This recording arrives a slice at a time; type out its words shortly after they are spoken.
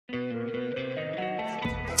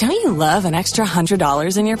Don't you love an extra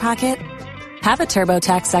 $100 in your pocket? Have a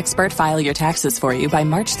TurboTax expert file your taxes for you by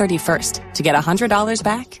March 31st to get $100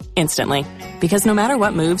 back instantly. Because no matter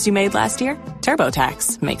what moves you made last year,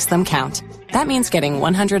 TurboTax makes them count. That means getting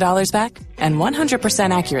 $100 back and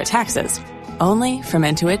 100% accurate taxes, only from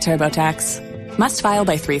Intuit TurboTax. Must file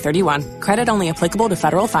by 3/31. Credit only applicable to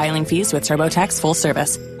federal filing fees with TurboTax full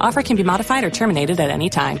service. Offer can be modified or terminated at any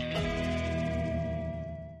time.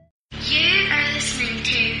 You are listening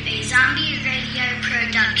to a zombie radio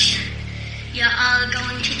production. You're all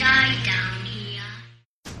going to die down here.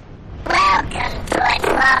 Welcome to a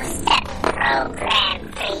 12-step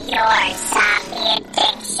program for your zombie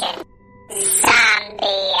addiction.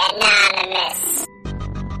 Zombie Anonymous.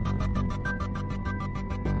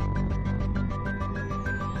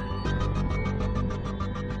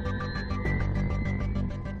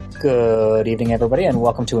 Good evening, everybody, and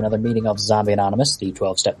welcome to another meeting of Zombie Anonymous, the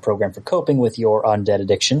 12-step program for coping with your undead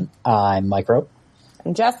addiction. I'm Micro.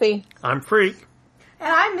 I'm Jessi. I'm Freak.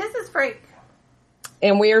 And I'm Mrs. Freak.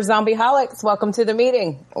 And we are Zombie Holics. Welcome to the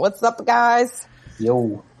meeting. What's up, guys?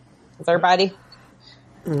 Yo. How's everybody?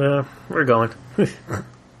 We're going. I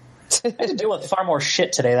had to deal with far more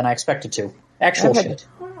shit today than I expected to. Actual shit.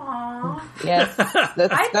 Aww. Yes,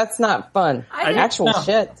 that's not fun. Actual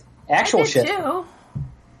shit. Actual shit. Too.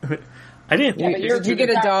 I didn't think Did you get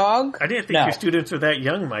a dog? I didn't think your students were that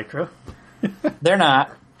young, Micro. They're not.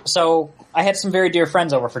 So I had some very dear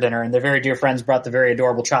friends over for dinner, and their very dear friends brought the very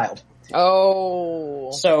adorable child. Oh.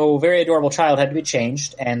 So very adorable child had to be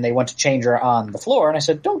changed, and they went to change her on the floor, and I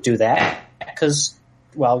said, don't do that, because,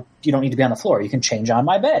 well, you don't need to be on the floor. You can change on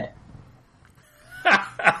my bed. You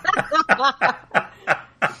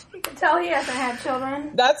can tell he hasn't had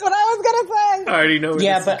children. That's what I was going to say. I already know where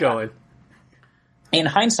this is going. In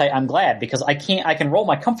hindsight, I'm glad, because I can roll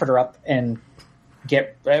my comforter up and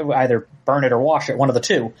get either burn it or wash it, one of the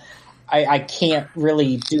two. I can't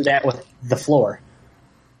really do that with the floor.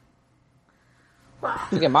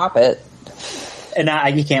 You can mop it.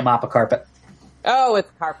 And you can't mop a carpet. Oh, it's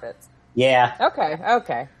carpets. Yeah.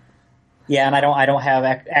 Okay. Yeah, and I don't have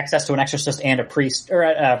access to an exorcist and a priest, or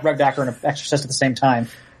a rug doctor and an exorcist at the same time.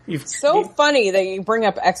 Funny that you bring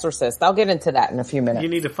up exorcist. I'll get into that in a few minutes. You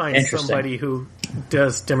need to find somebody who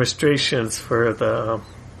does demonstrations for the...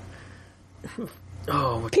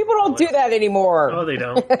 People don't do that anymore. Oh, they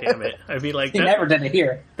don't? Damn it. I'd be like... You never did it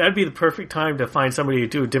here. That'd be the perfect time to find somebody to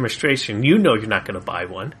do a demonstration. You know you're not going to buy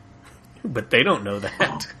one, but they don't know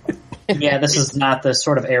that. Yeah, this is not the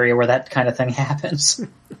sort of area where that kind of thing happens.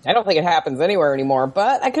 I don't think it happens anywhere anymore,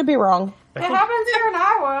 but I could be wrong. It happens here in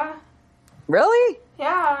Iowa. Really?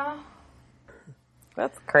 Yeah.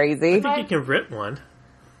 That's crazy. I think you can rent one.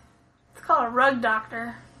 It's called a rug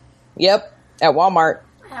doctor. Yep. At Walmart.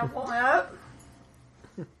 Yep.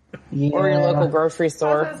 Yeah. Or your local grocery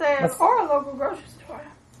store. I was going to say, or a local grocery store.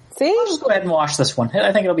 See? I'll just go ahead and wash this one.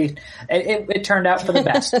 I think it'll be... It turned out for the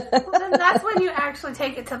best. Well, then that's when you actually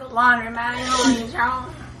take it to the laundromat. You don't want to use your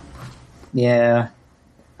own. Yeah.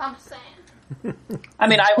 I'm saying. I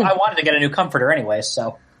mean, I wanted to get a new comforter anyway,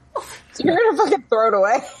 so... So you're going to fucking throw it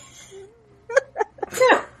away?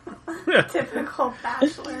 Typical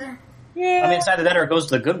bachelor. Yeah. I mean, it's either that or it goes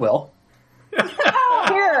to the Goodwill.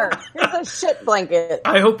 Here's a shit blanket.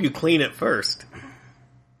 I hope you clean it first.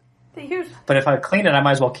 But if I clean it, I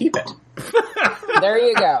might as well keep it. There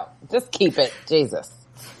you go. Just keep it. Jesus.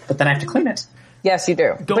 But then I have to clean it. Yes, you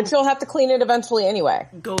do. But you'll have to clean it eventually anyway.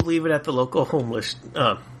 Go leave it at the local homeless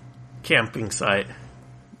camping site.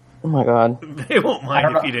 Oh my god. They won't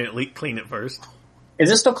mind if you didn't clean it first. Is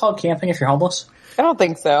this still called camping if you're homeless? I don't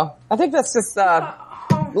think so. I think that's just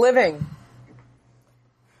living.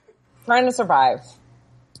 Trying to survive.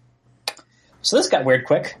 So this got weird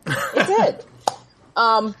quick. It did.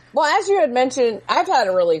 Well, as you had mentioned, I've had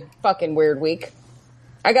a really fucking weird week.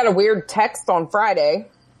 I got a weird text on Friday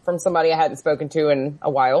from somebody I hadn't spoken to in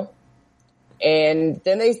a while. And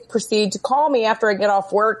then they proceed to call me after I get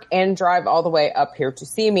off work and drive all the way up here to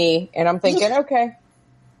see me. And I'm thinking, okay.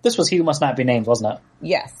 This was He Who Must Not Be Named, wasn't it?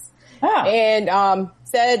 Yes. Ah. And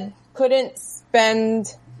said couldn't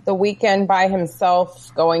spend the weekend by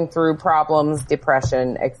himself, going through problems,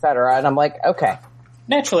 depression, etc. And I'm like, okay.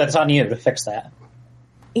 Naturally, it's on you to fix that.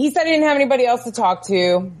 He said he didn't have anybody else to talk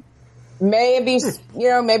to. Maybe,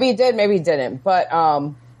 maybe he did, maybe he didn't. But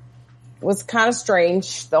it was kind of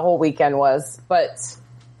strange, the whole weekend was. But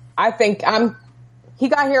I think he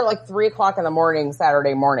got here like 3 o'clock in the morning,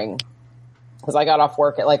 Saturday morning. Because I got off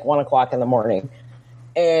work at like 1 o'clock in the morning.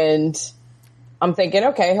 And I'm thinking,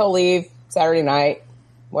 okay, he'll leave Saturday night,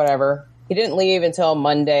 whatever. He didn't leave until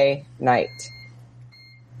Monday night.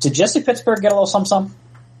 Did Jessi Pittsburgh get a little some?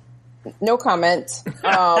 No comment.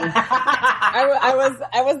 I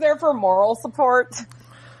was there for moral support.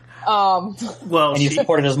 Well, And you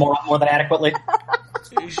supported us more than adequately.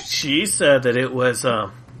 she said that it was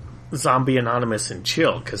Zombie Anonymous and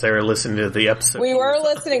chill because they were listening to the episode. We were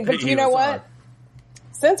listening, but you know what?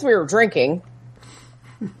 Since we were drinking,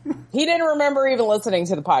 he didn't remember even listening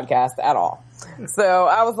to the podcast at all. So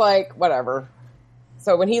I was like, whatever.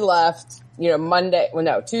 So when he left,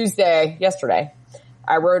 Tuesday, yesterday,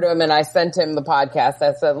 I wrote him and I sent him the podcast.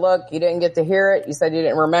 I said, look, you didn't get to hear it. You said you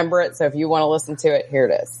didn't remember it. So if you want to listen to it, here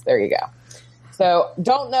it is. There you go. So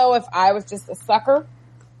don't know if I was just a sucker,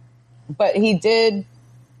 but he did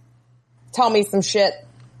tell me some shit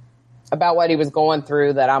about what he was going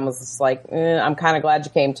through that I was just like, I'm kind of glad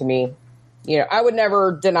you came to me. I would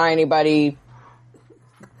never deny anybody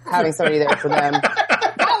having somebody there for them. Not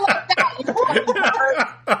like that.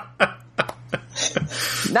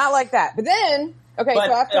 Not like that. But then, okay, But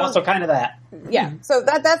so after also kind of that. yeah, so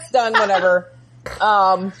that's done. Whatever.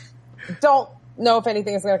 Don't know if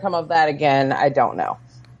anything is going to come of that again. I don't know.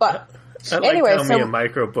 But anyway, like me and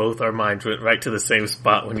Micro, both our minds went right to the same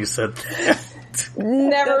spot when you said that.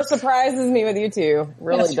 Never surprises me with you two.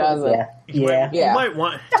 Really doesn't. Yeah. You might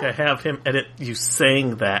want to have him edit you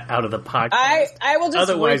saying that out of the podcast. I will just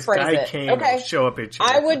Otherwise, rephrase Guy it. Kane Okay. will show up at you.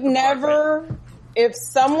 I would never, if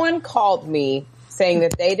someone called me saying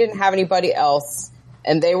that they didn't have anybody else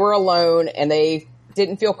and they were alone and they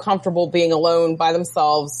didn't feel comfortable being alone by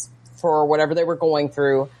themselves for whatever they were going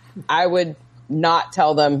through, I would not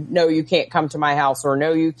tell them, no, you can't come to my house, or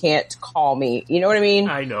no, you can't call me. You know what I mean?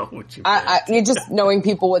 I know what you mean. You're just knowing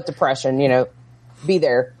people with depression, be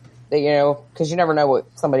there, because you never know what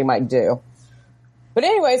somebody might do. But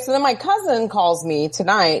anyway, so then my cousin calls me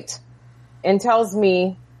tonight and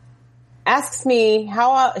asks me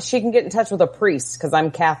how she can get in touch with a priest because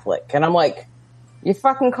I'm Catholic. And I'm like, you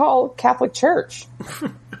fucking call Catholic Church.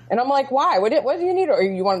 And I'm like, why? What do you need? Or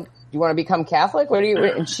you want to become Catholic?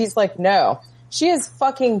 And she's like, no. She is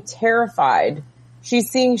fucking terrified. She's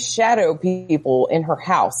seeing shadow people in her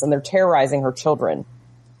house and they're terrorizing her children.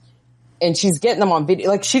 And she's getting them on video.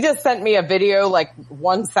 Like, she just sent me a video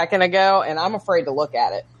 1 second ago and I'm afraid to look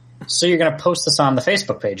at it. So you're going to post this on the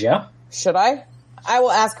Facebook page, yeah? Should I? I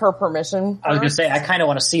will ask her permission first. I was going to say, I kind of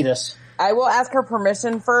want to see this. I will ask her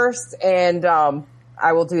permission first and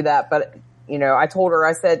I will do that. But, I told her,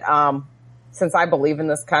 I said, since I believe in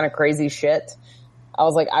this kind of crazy shit, I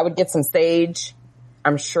was like, I would get some sage.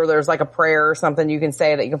 I'm sure there's a prayer or something you can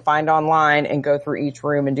say that you can find online and go through each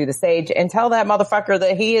room and do the sage and tell that motherfucker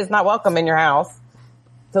that he is not welcome in your house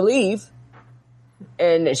to leave.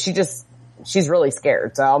 And she's really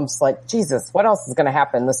scared. So I'm just like, Jesus, what else is going to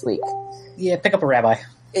happen this week? Yeah, pick up a rabbi.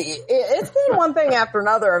 It's been one thing after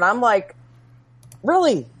another. And I'm like,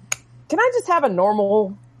 really? Can I just have a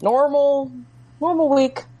normal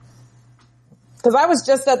week? Because I was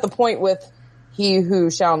just at the point with He Who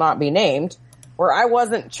Shall Not Be Named, where I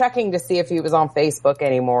wasn't checking to see if he was on Facebook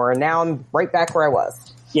anymore, and now I'm right back where I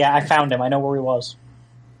was. Yeah, I found him. I know where he was.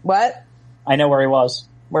 What? I know where he was.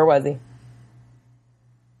 Where was he?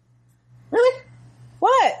 Really?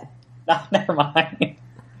 What? No, never mind.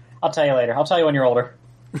 I'll tell you later. I'll tell you when you're older.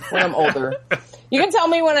 When I'm older. You can tell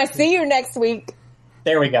me when I see you next week.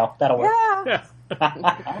 There we go. That'll work.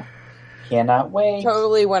 Yeah. Cannot wait.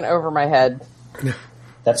 Totally went over my head.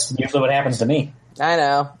 That's usually what happens to me. I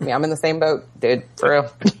know. Yeah, I'm in the same boat, dude. For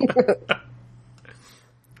real.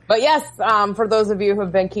 But yes, for those of you who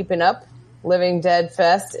have been keeping up, Living Dead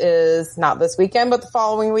Fest is not this weekend, but the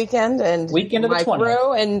following weekend. And Weekend of the 20th.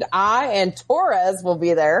 Micro and I and Torres will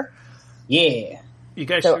be there. Yeah. You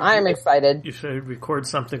guys So I'm excited. You should record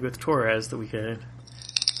something with Torres that we can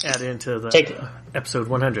add into the episode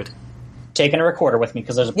 100. Taking a recorder with me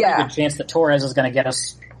because there's a pretty good chance that Torres is going to get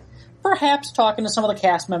us perhaps talking to some of the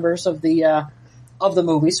cast members of the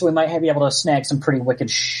movie, so we might be able to snag some pretty wicked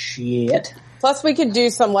shit. Plus, we could do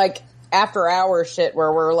some after hour shit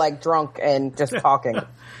where we're drunk and just talking.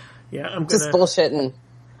 Yeah, I'm just bullshitting.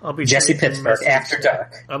 I'll be Jesse Pittsburgh After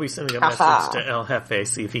Dark. I'll be sending a message to El Jefe,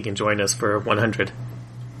 see if he can join us for 100.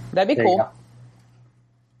 That'd be cool.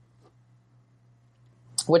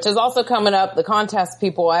 Which is also coming up. The contest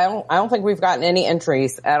people. I don't think we've gotten any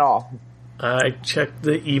entries at all. I checked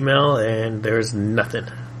the email and there's nothing.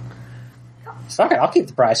 Fuck it, I'll keep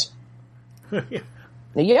the prize.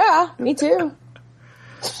 Yeah, me too.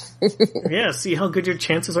 Yeah, see how good your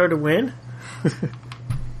chances are to win?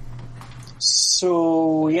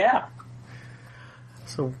 So, yeah.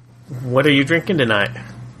 So, what are you drinking tonight?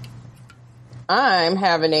 I'm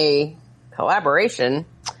having a collaboration.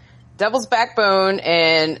 Devil's Backbone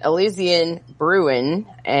and Elysian Brewing,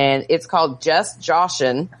 and it's called Just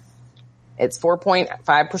Joshin'. It's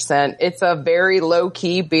 4.5%. It's a very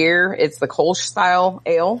low-key beer. It's the Kolsch style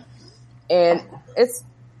ale. And it's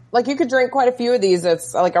like you could drink quite a few of these.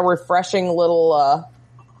 It's like a refreshing little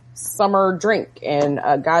summer drink. And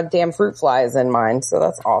a goddamn fruit fly is in mine, so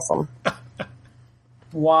that's awesome.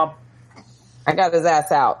 Womp. I got his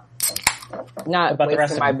ass out. Not About the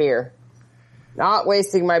rest wasting of my them? beer. Not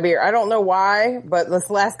wasting my beer. I don't know why, but this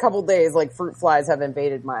last couple days, like, fruit flies have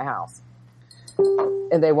invaded my house.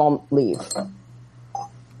 And they won't leave.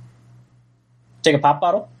 Take a pop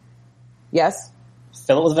bottle, Yes?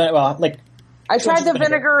 fill it with vinegar. Well, like, I tried the vinegar.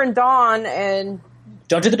 vinegar and Dawn, and...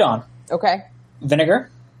 don't do the Dawn. Okay. Vinegar,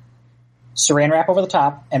 saran wrap over the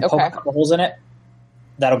top, and poke Okay. a couple holes in it.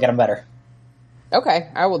 That'll get them better. Okay.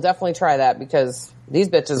 I will definitely try that because these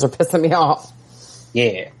bitches are pissing me off.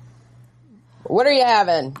 Yeah. What are you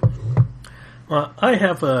having? Well, I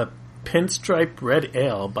have a Pinstripe Red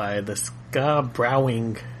Ale by the Ska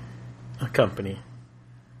Brewing Company.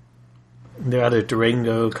 They're out of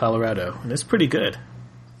Durango, Colorado, and it's pretty good.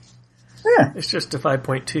 Yeah. It's just a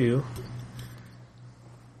 5.2.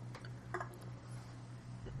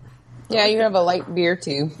 Yeah, you have a light beer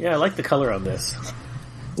too. Yeah, I like the color on this.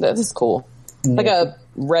 That is cool. Like a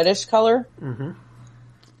reddish color. Mm-hmm.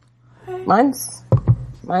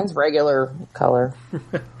 Mine's regular color.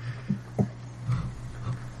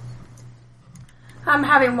 I'm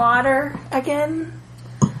having water again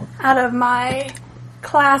out of my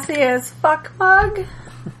classy as fuck mug.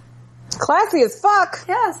 Classy as fuck.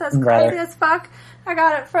 Yes, that's Rather. classy as fuck. I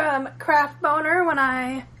got it from Craft Boner when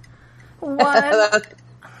I won.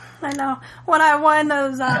 I know. When I won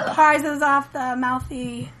those prizes off the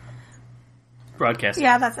Mouthy. Broadcast.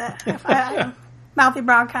 Yeah, that's it. Mouthy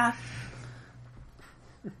broadcast.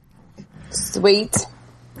 Sweet.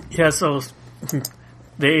 Yeah, so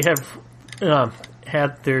they have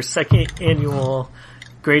had their second annual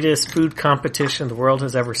greatest food competition the world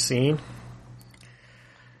has ever seen.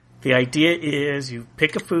 The idea is you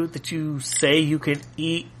pick a food that you say you can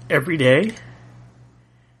eat every day,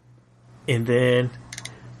 and then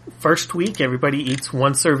first week everybody eats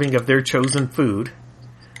one serving of their chosen food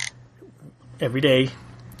every day.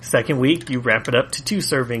 Second week you wrap it up to 2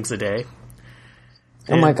 servings a day.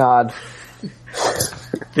 Oh my god.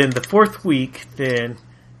 Then the fourth week, then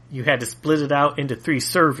you had to split it out into 3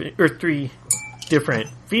 different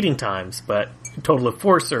feeding times, but a total of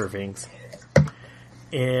 4 servings.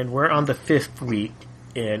 And we're on the 5th week,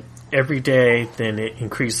 and every day then it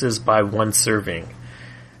increases by 1 serving.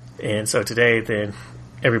 And so today then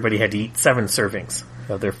everybody had to eat 7 servings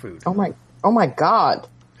of their food. Oh my god.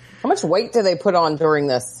 How much weight do they put on during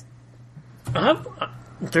this?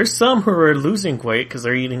 There's some who are losing weight because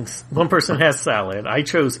they're eating. One person has salad. I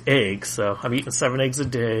chose eggs, so I'm eating 7 eggs a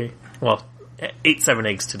day. Well, 7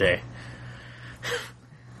 eggs today.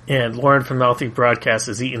 And Lauren from Mouthy Broadcast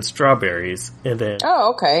is eating strawberries. And then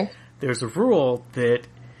Oh, okay. there's a rule that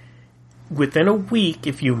within a week,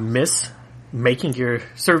 if you miss making your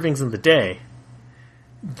servings in the day,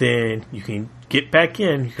 then you can get back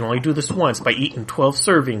in. You can only do this once by eating 12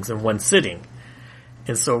 servings in one sitting.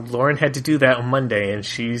 And so Lauren had to do that on Monday, and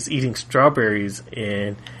she's eating strawberries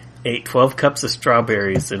and ate 12 cups of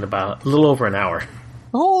strawberries in about a little over an hour.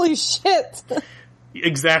 Holy shit.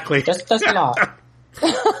 Exactly. That's a lot.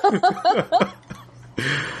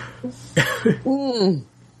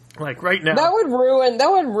 Like right now. That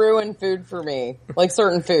would ruin food for me. Like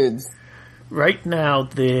certain foods. Right now,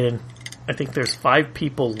 then, I think there's 5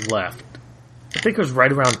 people left. I think it was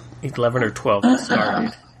right around 11 or 12 that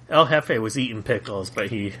started. El Jefe was eating pickles, but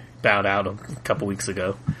he bowed out a couple weeks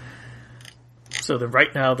ago. So then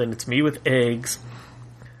right now, then it's me with eggs.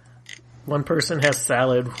 One person has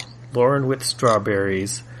salad. Lauren with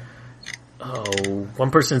strawberries.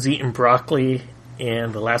 One person's eating broccoli,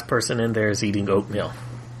 and the last person in there is eating oatmeal.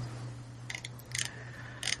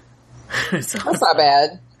 That's not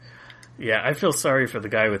bad. Yeah, I feel sorry for the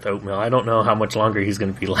guy with oatmeal. I don't know how much longer he's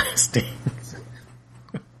going to be lasting.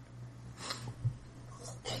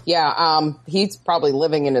 Yeah, he's probably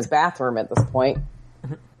living in his bathroom at this point.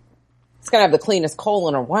 He's gonna have the cleanest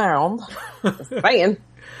colon around. Just saying.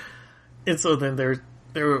 And so then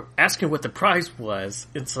they were asking what the prize was,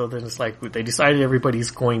 and so then it's like they decided everybody's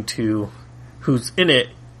going to, who's in it,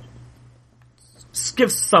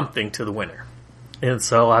 give something to the winner. And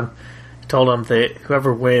so I told them that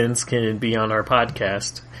whoever wins can be on our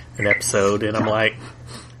podcast, an episode, and I'm like,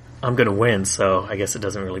 I'm going to win, so I guess it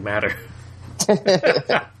doesn't really matter.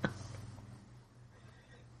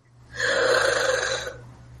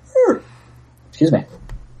 Excuse me.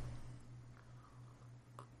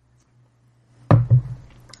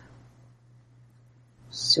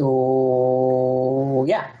 So,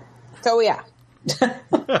 yeah. So yeah.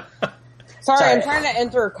 Sorry, I'm trying to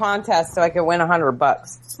enter a contest so I can win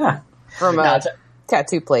 $100 from a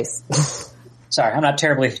tattoo place. Sorry, I'm not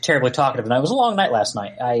terribly talkative tonight. It was a long night last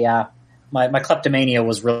night. My kleptomania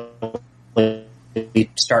was really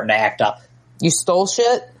starting to act up. You stole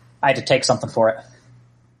shit? I had to take something for it.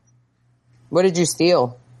 What did you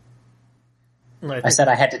steal? I said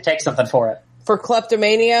I had to take something for it. For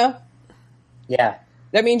kleptomania? Yeah.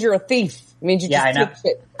 That means you're a thief. It means you just took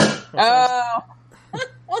shit. Oh.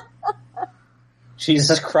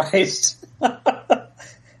 Jesus Christ.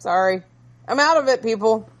 Sorry. I'm out of it,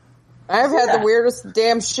 people. I've had the weirdest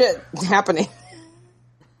damn shit happening.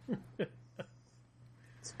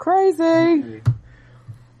 It's crazy.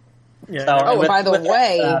 Yeah. So, by the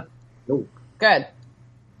way. Good.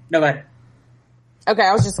 No, go ahead. Okay,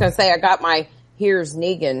 I was just going to say I got my Here's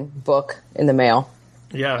Negan book in the mail.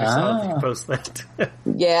 Yeah, I saw you post that.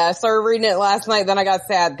 Yeah, I started reading it last night, then I got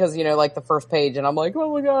sad because, like the first page, and I'm like,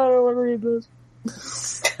 oh my god, I don't want to read this.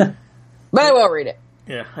 But I will read it.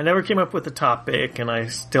 Yeah, I never came up with a topic, and I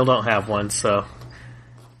still don't have one, so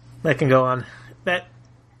that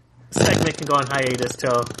segment can go on hiatus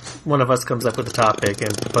till one of us comes up with a topic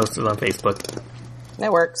and posts it on Facebook.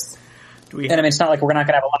 That works. It's not like we're not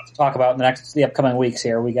going to have a lot to talk about in the upcoming weeks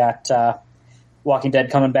here. We got Walking Dead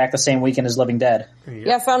coming back the same weekend as Living Dead. Yep.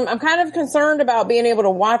 Yes, I'm kind of concerned about being able to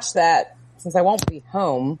watch that since I won't be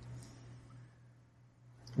home.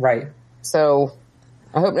 Right. So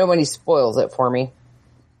I hope nobody spoils it for me.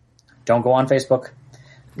 Don't go on Facebook.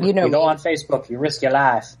 You go on Facebook, you risk your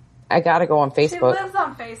life. I gotta go on Facebook. She lives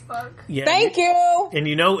on Facebook. Yeah, Thank you! And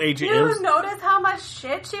Agent You M's... notice how much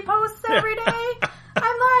shit she posts every day?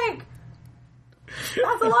 I'm like,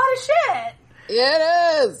 that's a lot of shit.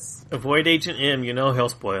 It is! Avoid Agent M, he'll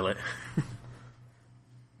spoil it.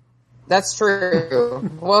 That's true.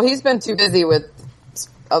 Well, he's been too busy with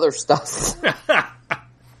other stuff.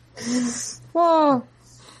 Oh.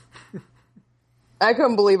 I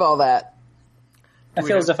couldn't believe all that. I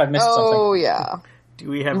feel as if I missed something. Oh, yeah. Do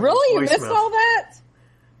we have Really? You missed all that?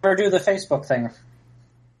 Or do the Facebook thing.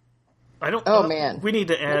 I don't. Oh, man. We need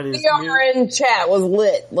to add his ZRN chat was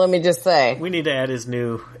lit, let me just say. We need to add his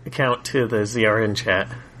new account to the ZRN chat.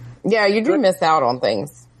 Yeah, you do miss out on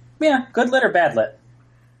things. Yeah, good lit or bad lit?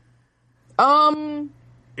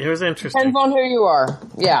 It was interesting. Depends on who you are.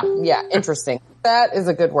 Yeah, interesting. That is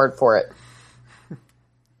a good word for it.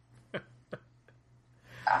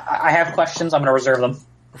 I have questions. I'm going to reserve them.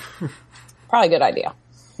 Probably a good idea.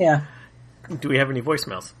 Yeah. Do we have any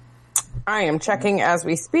voicemails? I am checking as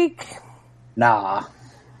we speak. Nah.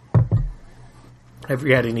 Have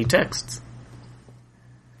you had any texts?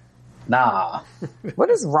 Nah. What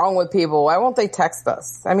is wrong with people? Why won't they text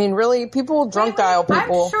us? I mean, really? People drunk dial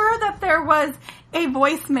people. I'm sure that there was a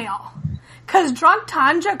voicemail. Because Drunk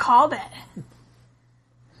Tanja called it.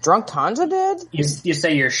 Drunk Tanja did? You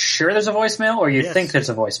say you're sure there's a voicemail, or you think there's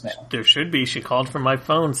a voicemail? There should be. She called from my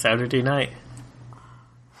phone Saturday night.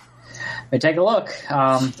 Let me take a look.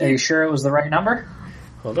 Are you sure it was the right number?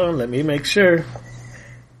 Hold on, let me make sure.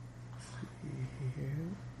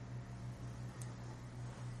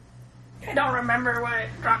 I don't remember what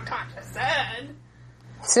Drunk Tanja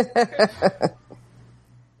said.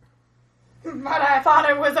 But I thought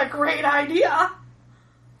it was a great idea.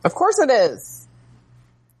 Of course it is.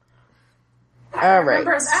 I All right.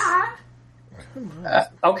 remember that.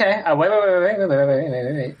 Okay. Wait.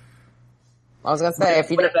 I was going to say, if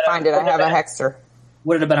you didn't find it, I have a hexter.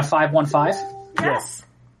 Would it have been a 515? Yes.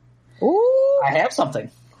 Ooh. I have something.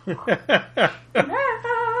 Get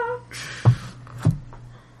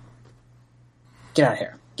out of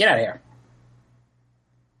here. Get out of here.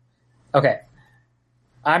 Okay.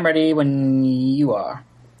 I'm ready when you are.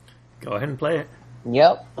 Go ahead and play it.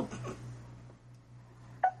 Yep.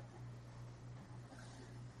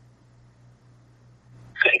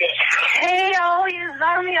 Hey, all you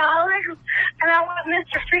zombie holics, and I want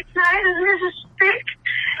Mr. Freak Night and Mrs. Freak,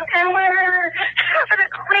 and we're having a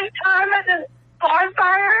great time at this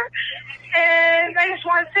bonfire, and I just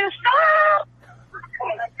want to stop.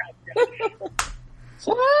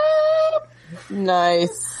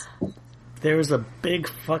 Nice. There was a big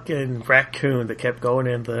fucking raccoon that kept going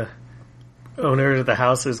in the owner of the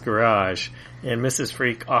house's garage, and Mrs.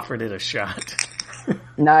 Freak offered it a shot.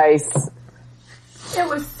 Nice. It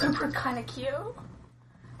was super kind of cute.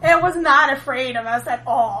 It was not afraid of us at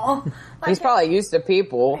all. Like, He's probably used to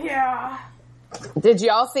people. Yeah. Did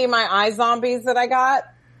y'all see my eye zombies that I got?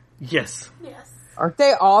 Yes. Yes, Aren't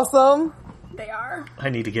they awesome? they are. I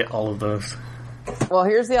need to get all of those. Well,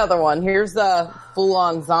 here's the other one. Here's the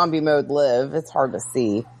full-on zombie mode live. It's hard to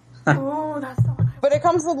see. Ooh, that's the one I But it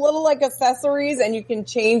comes with little like accessories, and you can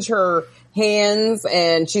change her hands.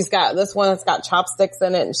 And she's got this one that's got chopsticks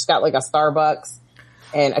in it, and she's got like a Starbucks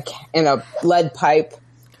and a lead pipe.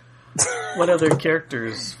 What other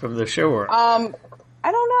characters from the show are?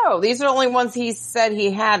 I don't know. These are the only ones he said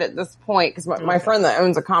he had at this point. Because my friend that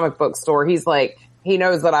owns a comic book store, he's like, he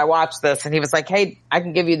knows that I watch this, and he was like, "Hey, I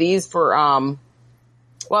can give you these for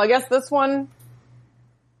well, I guess this one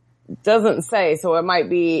doesn't say, so it might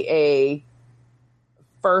be a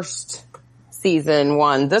first season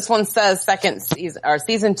one. This one says second season or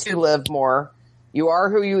season 2. Live more. You are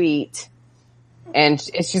who you eat." And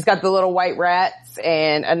she's got the little white rats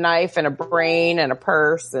and a knife and a brain and a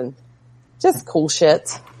purse and just cool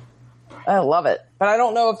shit. I love it. But I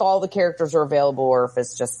don't know if all the characters are available or if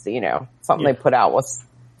it's just, something they put out with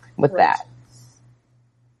that.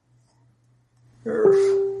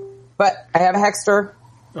 But I have a Hexter.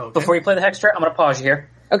 Okay. Before you play the Hexter, I'm going to pause you here.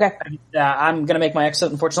 Okay. I'm going to make my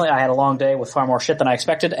exit. Unfortunately, I had a long day with far more shit than I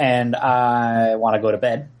expected, and I want to go to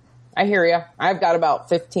bed. I hear you. I've got about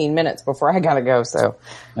 15 minutes before I gotta go, so.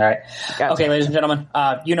 All right. Gotcha. Okay, ladies and gentlemen,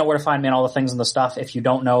 you know where to find me and all the things and the stuff. If you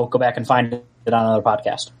don't know, go back and find it on another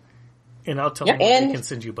podcast. And I'll tell them and they can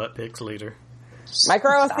send you butt pics later.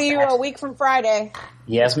 Micro, I'll see you a week from Friday.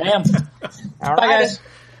 Yes, ma'am. All Bye, right. guys.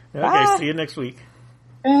 Okay, Bye. see you next week.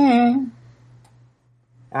 All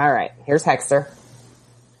right, here's Hexter.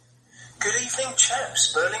 Good evening,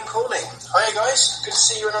 chaps. Berlin calling. Hiya, guys. Good to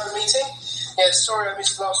see you in another meeting. Yeah, sorry I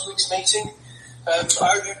missed last week's meeting. I hope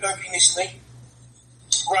nobody missed me.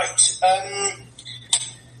 Right.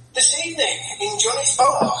 This evening, in Johnny's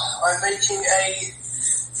Bar, I'm making a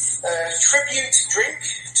tribute drink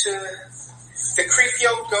to the creepy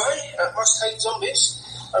old guy at Must Hate Zombies.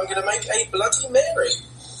 I'm going to make a Bloody Mary.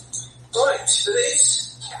 Right, for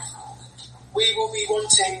this, we will be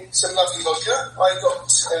wanting some lovely vodka. I've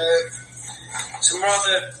got some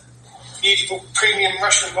rather beautiful premium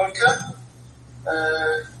Russian vodka.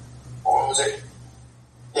 What was it?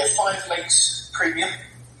 Yeah, 5 Lakes Premium.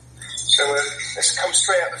 So this comes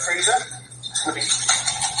straight out the freezer. It's going to be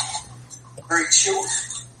very chilled.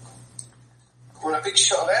 I want a big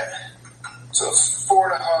shot of that. Sort of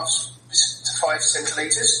 4.5 to 5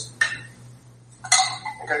 centilitres.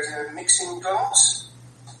 And go to the mixing glass.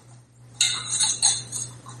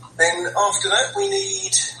 Then after that we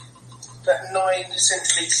need that 9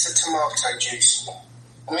 centilitres of tomato juice.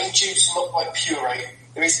 I mean juice, not like puree.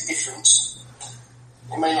 There is a difference.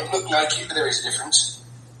 It may not look like it, but there is a difference.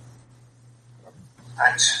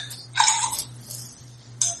 Right.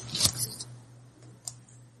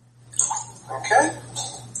 Okay.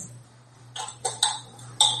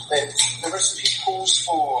 Then the recipe calls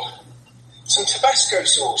for some Tabasco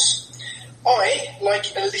sauce. I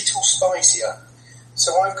like a little spicier,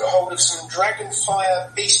 so I've got hold of some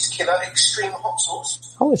Dragonfire Beast Killer Extreme Hot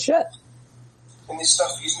Sauce. Holy shit. And this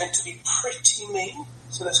stuff is meant to be pretty mean,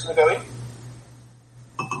 so that's going to go in.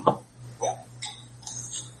 Yeah.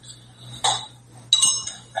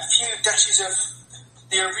 A few dashes of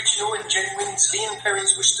the original and genuine Ian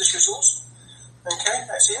Perrin's Worcestershire sauce. Okay,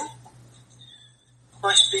 that's in.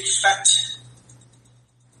 Nice big fat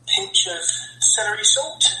pinch of celery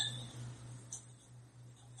salt.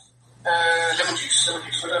 Lemon juice. Where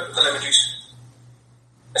did I put the lemon juice?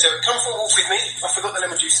 So come for a walk with me. I forgot the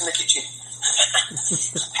lemon juice in the kitchen.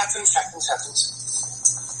 Happens.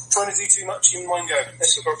 Trying to do too much in one go.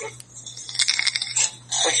 That's the problem.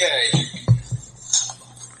 Okay.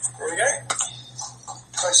 There we go.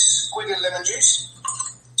 Nice squig of lemon juice.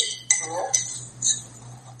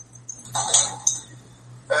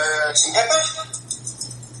 Some pepper.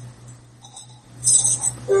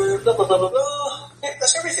 Blah, blah, blah, blah, blah. Yeah,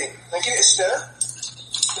 that's everything. Now give it a stir.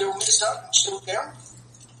 Get it all mixed up, chilled down.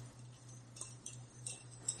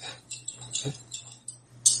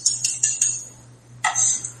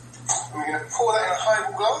 And we're going to pour that in a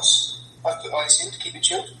highball glass. I've put ice in to keep it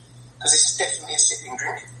chilled, because this is definitely a sipping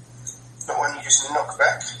drink, not one you just knock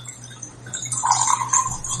back.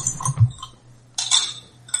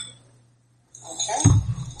 Okay.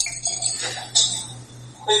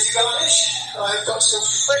 Ready to garnish. I've got some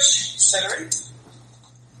fresh celery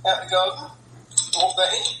out the garden. Walk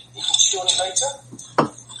that in. You can chew on it later.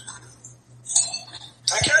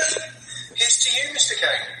 Okay. Here's to you, Mr. K.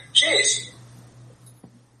 Cheers.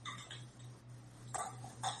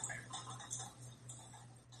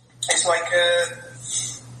 It's like a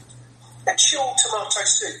chilled tomato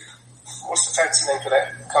soup. What's the fancy name for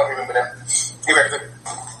that? Can't remember now. You reckon?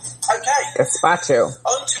 Okay. Gazpacho.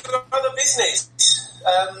 On to other business.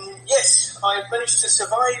 Yes, I've managed to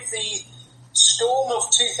survive the storm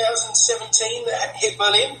of 2017 that hit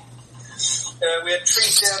Berlin. We had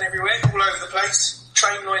trees down everywhere, all over the place.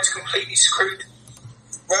 Train lines completely screwed.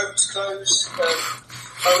 Roads closed. I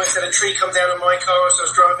almost had a tree come down on my car as I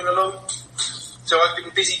was driving along. So I've been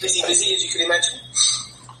busy, as you can imagine.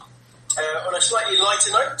 On a slightly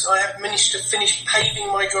lighter note, I have managed to finish paving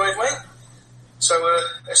my driveway. So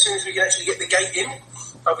as soon as we can actually get the gate in,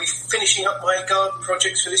 I'll be finishing up my garden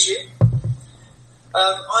projects for this year.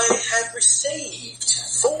 I have received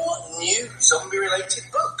 4 new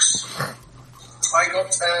zombie-related books. I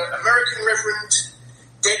got American Reverend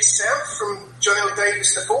Dead South from John L.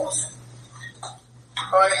 Davis IV.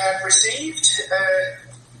 I have received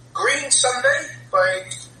Green Sunday by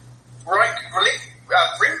Brink.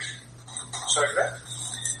 Sorry for that.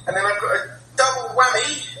 And then I've got a double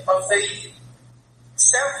whammy of the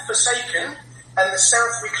South Forsaken and the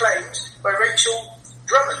South Reclaimed by Rachel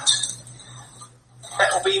Drummond.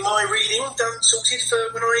 That will be my reading done, sorted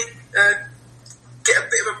for when I get a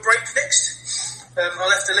bit of a break next. I'll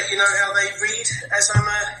have to let you know how they read as I'm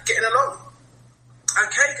getting along.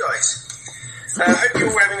 Okay, guys. I hope you're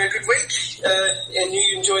all having a good week and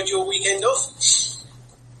you enjoyed your weekend off.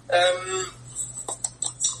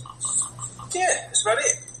 Yeah, that's about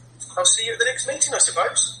it. I'll see you at the next meeting, I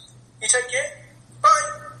suppose. You take care.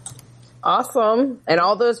 Bye. Awesome. And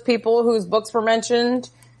all those people whose books were mentioned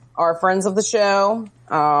are friends of the show.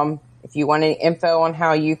 If you want any info on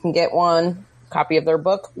how you can get one copy of their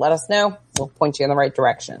book, let us know. We'll point you in the right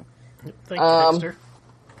direction. Thank you, Dexter.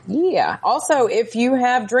 Yeah. Also, if you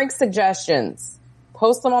have drink suggestions,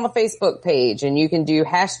 post them on the Facebook page and you can do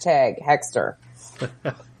hashtag Hexter.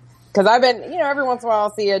 Because I've been, every once in a while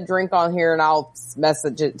I'll see a drink on here and I'll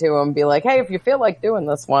message it to them, be like, hey, if you feel like doing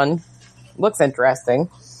this one, looks interesting.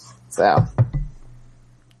 So,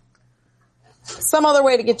 some other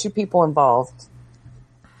way to get you people involved.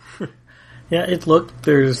 Yeah, it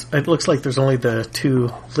looks like there's only the 2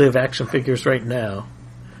 Live action figures right now.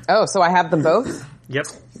 Oh, so I have them both? Yep.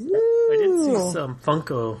 I did see some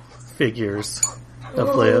Funko figures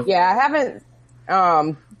of Liv. Yeah, I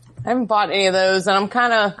haven't bought any of those, and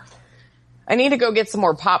I need to go get some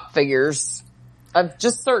more pop figures of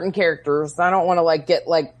just certain characters. I don't want to get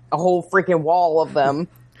a whole freaking wall of them.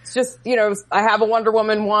 It's just, I have a Wonder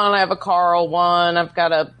Woman one, I have a Carl one, I've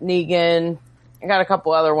got a Negan, I got a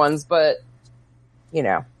couple other ones, but,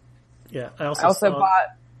 Yeah, I also bought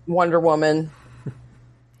Wonder Woman.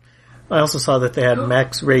 I also saw that they had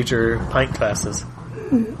Max Rager pint glasses.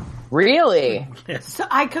 Really? Yes. So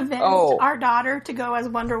I convinced our daughter to go as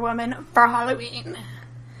Wonder Woman for Halloween.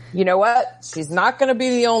 You know what? She's not going to be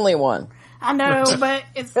the only one. I know, but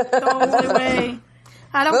it's the only way.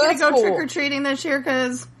 I don't get to go cool. trick-or-treating this year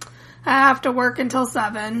because I have to work until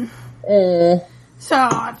 7. So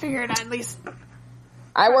I figured at least...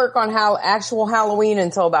 I work on actual Halloween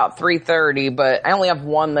until about 3:30, but I only have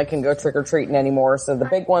one that can go trick-or-treating anymore, so the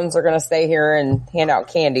big ones are going to stay here and hand out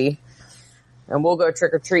candy. And we'll go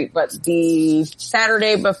trick-or-treat. But the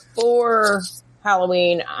Saturday before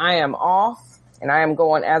Halloween, I am off, and I am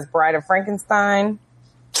going as Bride of Frankenstein.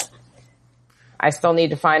 I still need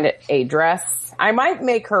to find a dress. I might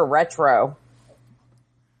make her retro.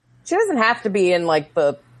 She doesn't have to be in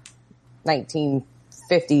the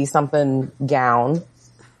 1950-something gown.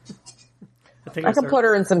 I can put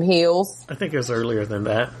her in some heels. I think it was earlier than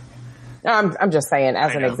that. No, I'm just saying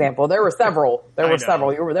as an example. There were several. There was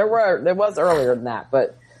earlier than that,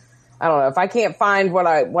 but I don't know. If I can't find what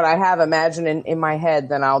I have imagined in my head,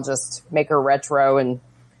 then I'll just make her retro and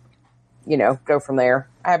go from there.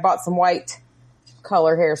 I bought some white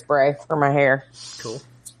color hairspray for my hair. Cool.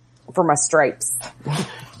 For my stripes.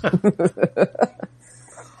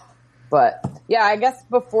 But yeah, I guess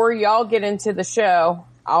before y'all get into the show,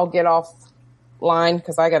 I'll get offline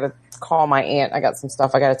because I got to call my aunt. I got some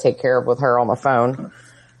stuff I got to take care of with her on the phone.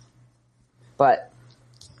 But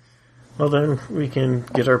well, then we can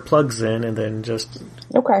get our plugs in, and then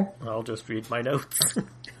okay. I'll just read my notes.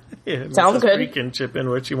 Sounds good. She can chip in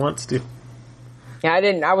what she wants to. Yeah,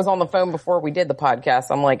 I was on the phone before we did the podcast.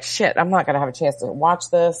 I'm like, shit, I'm not going to have a chance to watch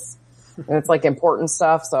this. And it's important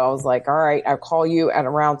stuff. So I was like, all right, I'll call you at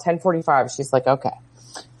around 10:45. She's like, okay.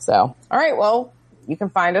 So, all right, well, you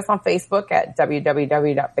can find us on Facebook at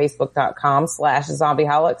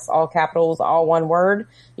www.facebook.com/zombieholics, all capitals, all one word.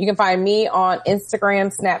 You can find me on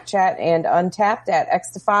Instagram, Snapchat, and Untapped at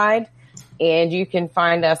Xtified. And you can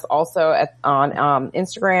find us also on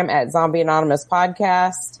Instagram at Zombie Anonymous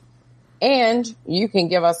Podcast. And you can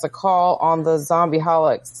give us a call on the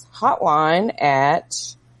Zombieholics hotline at,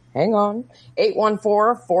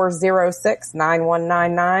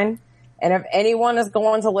 814-406-9199. And if anyone is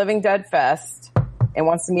going to Living Dead Fest and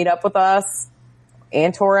wants to meet up with us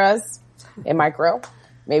and Torres and Micro,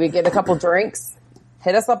 maybe get a couple drinks.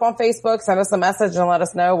 Hit us up on Facebook, send us a message, and let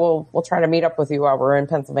us know. We'll try to meet up with you while we're in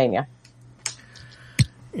Pennsylvania.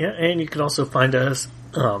 Yeah, and you can also find us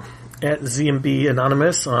at ZMB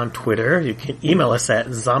Anonymous on Twitter. You can email us at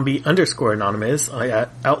zombie_anonymous at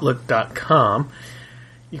outlook.com.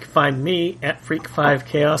 You can find me at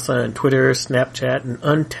Freak5Chaos on Twitter, Snapchat, and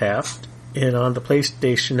Untapped. And on the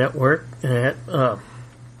PlayStation Network at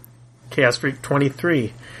Chaos Freak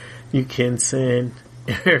 23. You can send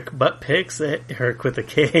Eric butt pics at Eric with a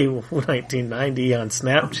K 1990 on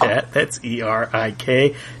Snapchat. That's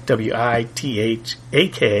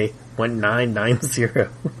ERIKWITHAK 1990.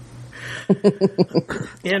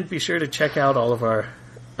 And be sure to check out all of our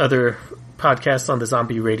other podcasts on the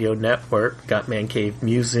Zombie Radio Network. Got Man Cave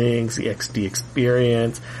Musings, the XD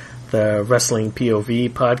Experience, the Wrestling POV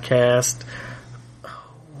podcast.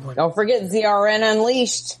 Don't forget ZRN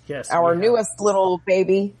Unleashed. Yes, our newest little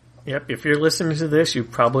baby. Yep, if you're listening to this, you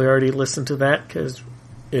probably already listened to that because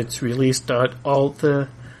it's released on all the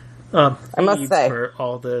I must say, for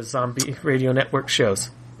all the Zombie Radio Network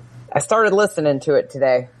shows. I started listening to it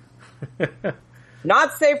today.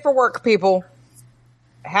 Not safe for work, people.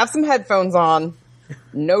 Have some headphones on.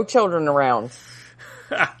 No children around.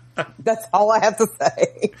 That's all I have to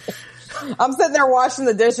say. I'm sitting there washing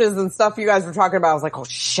the dishes and stuff you guys were talking about. I was like, oh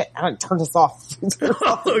shit, I didn't turn this off.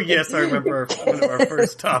 Oh yes, I remember one of our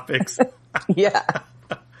first topics. Yeah.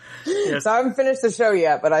 Yes. So I haven't finished the show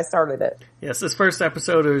yet, but I started it. Yes, this first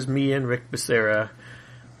episode was me and Rick Becerra.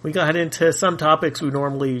 We got into some topics we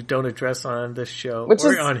normally don't address on this show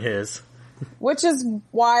on his. Which is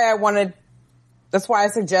why that's why I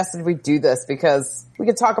suggested we do this, because we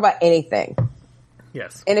could talk about anything.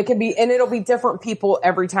 Yes. And it'll be different people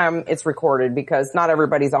every time it's recorded, because not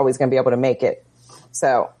everybody's always going to be able to make it.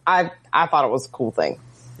 So I thought it was a cool thing.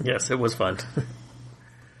 Yes, it was fun.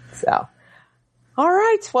 So, all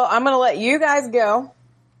right. Well, I'm going to let you guys go,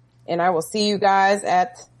 and I will see you guys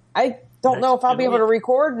I don't know if I'll be able to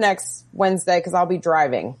record next Wednesday because I'll be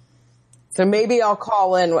driving. So maybe I'll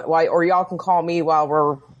call in or y'all can call me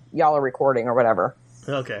while y'all are recording or whatever.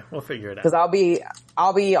 Okay, we'll figure it out. Because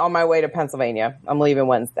I'll be on my way to Pennsylvania. I'm leaving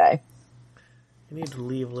Wednesday. You need to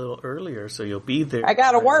leave a little earlier so you'll be there. I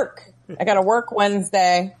gotta work. I gotta work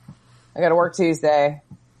Wednesday. I gotta work Tuesday.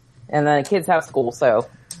 And then the kids have school. So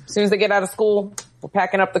as soon as they get out of school, we're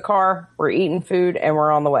packing up the car, we're eating food, and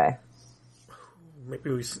we're on the way.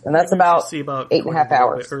 And that's about see about 8.5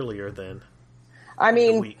 hours. Bit earlier then. I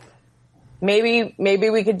mean, maybe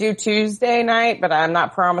we could do Tuesday night, but I'm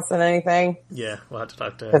not promising anything. Yeah, we'll have to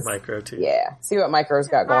talk to Micro too. Yeah, see what Micro's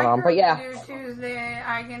got going on. But yeah,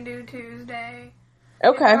 I can do Tuesday.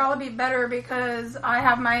 Okay. It'll probably be better because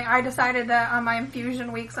I decided that on my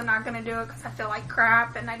infusion weeks I'm not going to do it because I feel like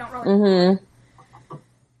crap and I don't really.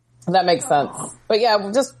 Mm-hmm. That makes sense. But yeah,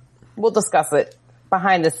 we'll discuss it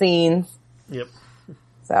behind the scenes. Yep.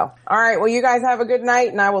 So, all right. Well, you guys have a good night,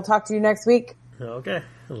 and I will talk to you next week. Okay.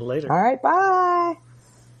 Later. All right. Bye.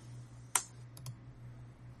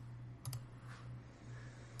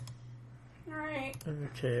 All right.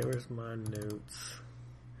 Okay. Where's my notes?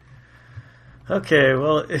 Okay.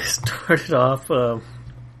 Well, it started off. I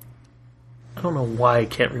don't know why I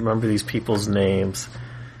can't remember these people's names.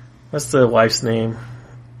 What's the wife's name?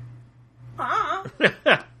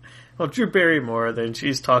 Well, Drew Barrymore. Then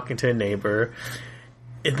she's talking to a neighbor.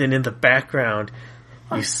 And then in the background,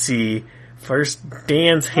 you see first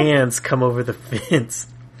Dan's hands come over the fence.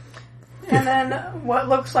 And then what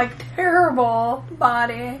looks like terrible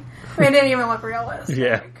body. I mean, it didn't even look realistic.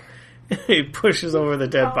 Yeah. He pushes over the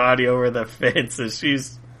dead body over the fence, and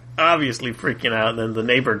she's obviously freaking out, and then the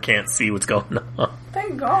neighbor can't see what's going on.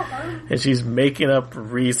 Thank God. And she's making up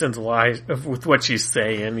reasons why, with what she's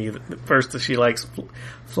saying. First, that she likes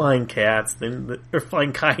flying cats, or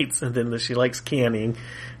flying kites, and then that she likes canning.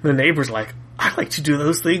 And the neighbor's like, I like to do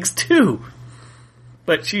those things too.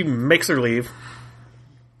 But she makes her leave.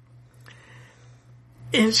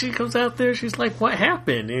 And she goes out there, she's like, what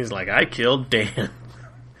happened? And he's like, I killed Dan.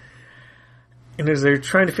 And as they're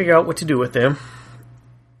trying to figure out what to do with him,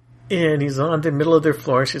 and he's on the middle of their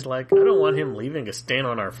floor, she's like, I don't want him leaving a stain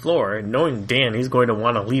on our floor. And knowing Dan, he's going to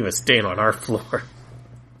want to leave a stain on our floor.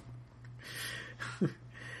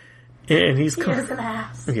 And he is an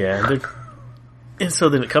ass. Yeah. And so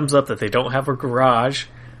then it comes up that they don't have a garage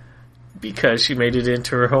because she made it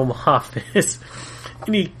into her home office.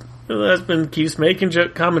 And the husband keeps making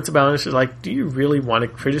comments about it. She's like, do you really want to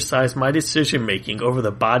criticize my decision making over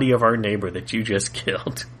the body of our neighbor that you just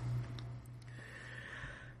killed?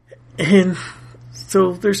 And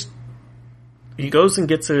so he goes and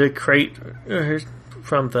gets a crate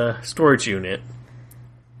from the storage unit.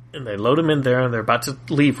 And they load him in there, and they're about to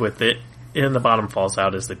leave with it, and the bottom falls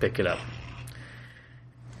out as they pick it up.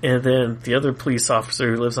 And then the other police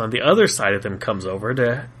officer who lives on the other side of them comes over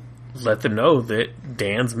to let them know that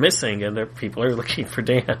Dan's missing, and that people are looking for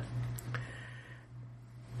Dan.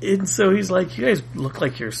 And so he's like, you guys look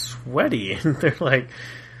like you're sweaty. And they're like,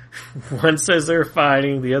 one says they're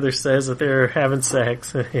fighting, the other says that they're having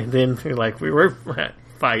sex, and then they're like, we were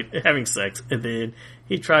having sex, and then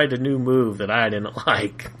he tried a new move that I didn't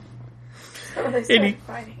like. So they started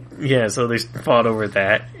fighting. Yeah, so they fought over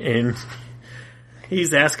that, and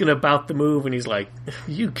he's asking about the move, and he's like,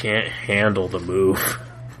 you can't handle the move.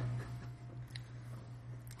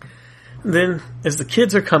 And then, as the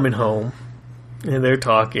kids are coming home, and they're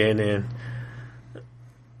talking, and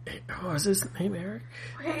was his name Eric?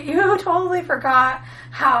 Okay, you totally forgot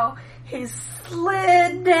how he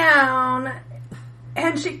slid down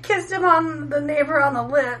and she kissed him on the neighbor on the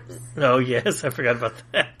lips. Oh, yes, I forgot about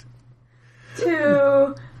that.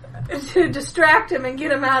 To distract him and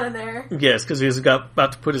get him out of there. Yes, because he was about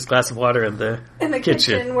to put his glass of water in the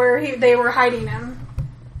kitchen where they were hiding him.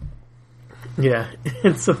 Yeah,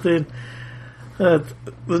 and so then the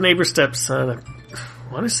neighbor's stepson,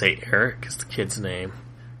 I want to say Eric is the kid's name.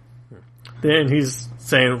 Then he's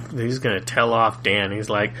saying he's going to tell off Dan. He's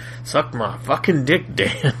like, suck my fucking dick,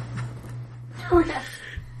 Dan. Oh, yes.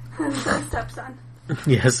 That's the stepson.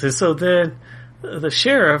 Yes, and so then the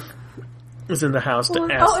sheriff is in the house to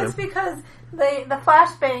ask him. Oh, it's because the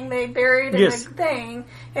flashbang they buried in the thing,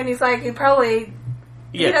 and he's like, he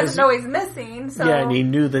doesn't know he's missing. So. Yeah, and he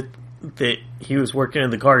knew that he was working in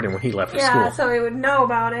the garden when he left for school. Yeah, so he would know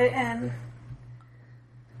about it, and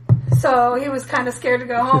so he was kind of scared to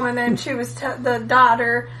go home, and then the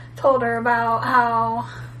daughter told her about how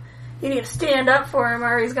you need to stand up for him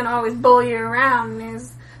or he's going to always bully you around.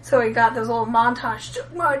 So he got this little montage,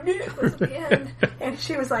 shook my dick was at the end. And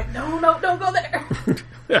she was like, no, don't go there.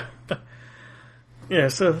 Yeah,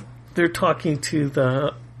 so they're talking to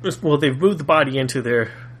they've moved the body into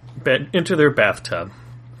their bathtub.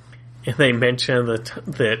 And they mention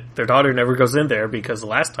that their daughter never goes in there because the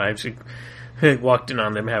last time she walked in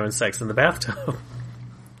on them having sex in the bathtub.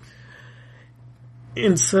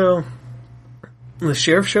 And so the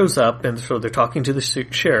sheriff shows up, and so they're talking to the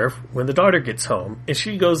sheriff when the daughter gets home. And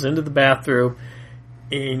she goes into the bathroom,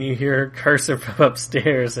 and you hear her cursing from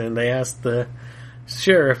upstairs, and they ask the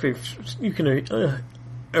sheriff if you can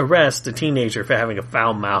arrest a teenager for having a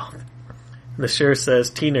foul mouth. And the sheriff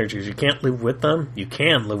says, teenagers, you can't live with them, you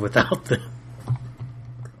can live without them.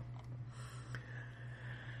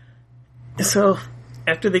 So,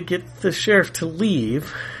 after they get the sheriff to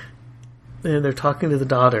leave, and they're talking to the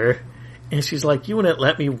daughter, and she's like, you wouldn't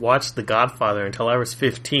let me watch The Godfather until I was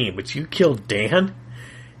 15, but you killed Dan?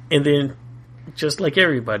 And then, just like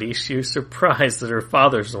everybody, she was surprised that her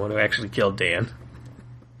father's the one who actually killed Dan.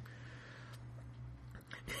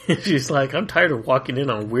 And she's like, I'm tired of walking in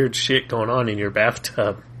on weird shit going on in your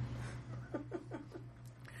bathtub.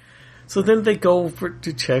 So then they go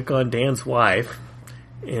to check on Dan's wife,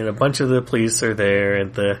 and a bunch of the police are there,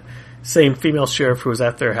 and the same female sheriff who was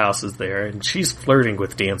at their house is there, and she's flirting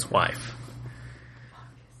with Dan's wife.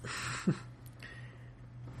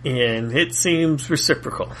 And it seems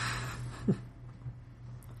reciprocal.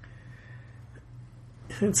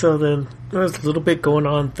 And so then there's a little bit going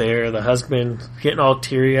on there. The husband getting all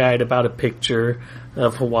teary-eyed about a picture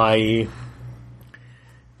of Hawaii.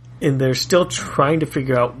 And they're still trying to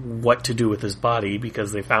figure out what to do with his body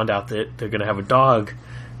because they found out that they're going to have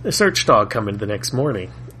a search dog coming the next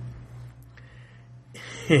morning.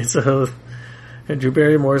 And so Drew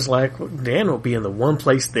Barrymore's like, well, Dan will be in the one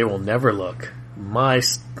place they will never look. My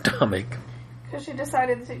stomach. Because she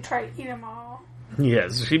decided to try to eat them all.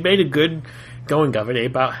 Yes, she made a good going of it, ate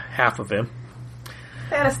about half of him.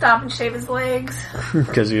 They had to stop and shave his legs.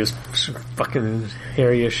 Because he was fucking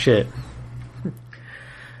hairy as shit.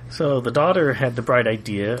 So the daughter had the bright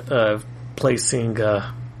idea of placing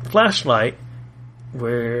a flashlight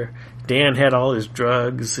where Dan had all his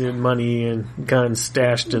drugs and money and guns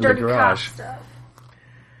stashed in the garage. Cop stuff.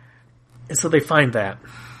 And so they find that.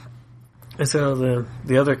 And so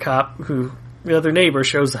the other neighbor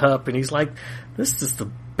shows up, and he's like, this is the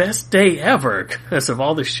best day ever because of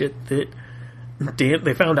all the shit that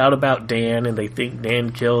they found out about Dan, and they think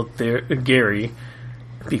Dan killed Gary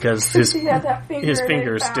because his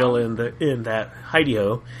finger is still in that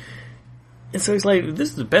hidey-ho. And so he's like, this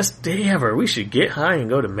is the best day ever. We should get high and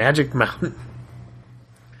go to Magic Mountain.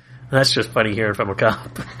 That's just funny hearing from a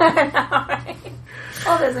cop. I know, right?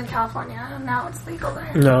 Well, it is in California. Now it's legal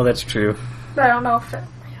there. No, that's true. But I don't know if it...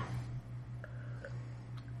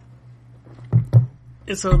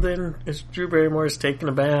 And so then, as Drew Barrymore is taking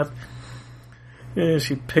a bath,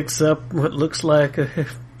 she picks up what looks like a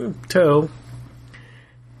toe,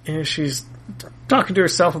 and she's talking to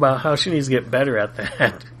herself about how she needs to get better at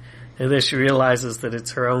that. And then she realizes that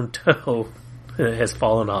it's her own toe that has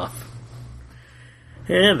fallen off.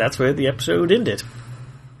 And that's where the episode ended.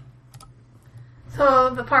 So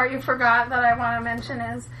the part you forgot that I want to mention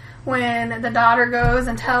is when the daughter goes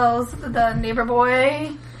and tells the neighbor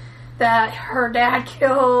boy that her dad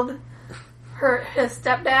killed his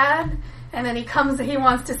stepdad, and then he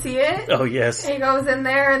wants to see it. Oh, yes. He goes in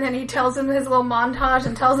there, and then he tells him his little montage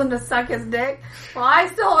and tells him to suck his dick. Well, I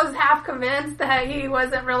still was half convinced that he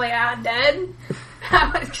wasn't really dead.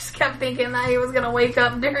 I just kept thinking that he was going to wake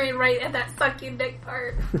up right at that suck your dick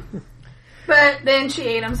part. But then she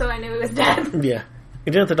ate him, so I knew he was dead. Yeah.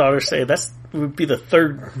 And didn't the daughter say that would be the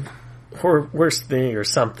third worst thing or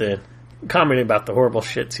something? Commenting about the horrible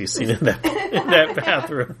shits he's seen in that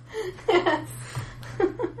bathroom. Yes.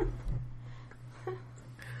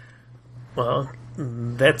 Well,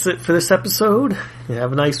 that's it for this episode.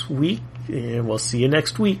 Have a nice week, and we'll see you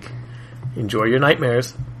next week. Enjoy your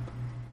nightmares.